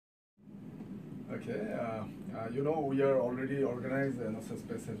Okay, we are already organized NASA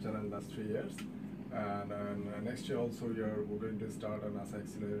Space Health Challenge last 3 years. And next year also we're going to start a NASA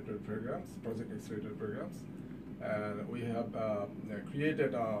accelerator programs, project accelerator programs. And we have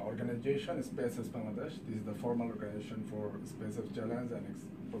created an organization, Space Health Bangladesh. This is the formal organization for Space Health Challenge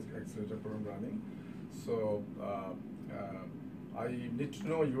and project accelerator program running. So I need to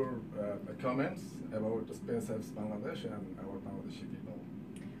know your comments about Space Health Bangladesh and our Bangladeshi people.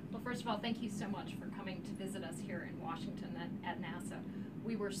 Well, first of all, thank you so much for coming to visit us here in Washington at NASA.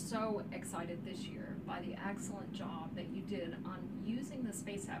 We were so excited this year by the excellent job that you did on using the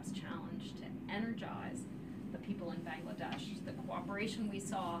Space Apps Challenge to energize the people in Bangladesh. The cooperation we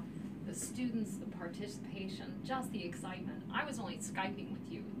saw, the students, the participation, just the excitement. I was only Skyping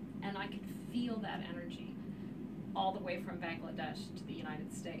with you, and I could feel that energy all the way from Bangladesh to the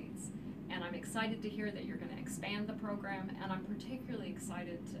United States. And I'm excited to hear that you're going to expand the program, and I'm particularly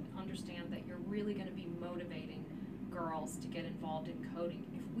excited to understand that you're really going to be motivating girls to get involved in coding.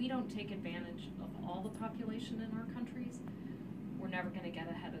 If we don't take advantage of all the population in our countries, we're never going to get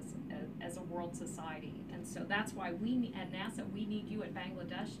ahead as a world society. And so that's why we at NASA, we need you at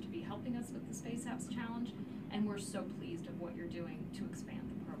Bangladesh to be helping us with the Space Apps Challenge, and we're so pleased of what you're doing to expand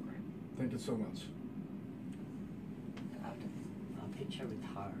the program. Thank you so much. Picture with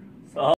her.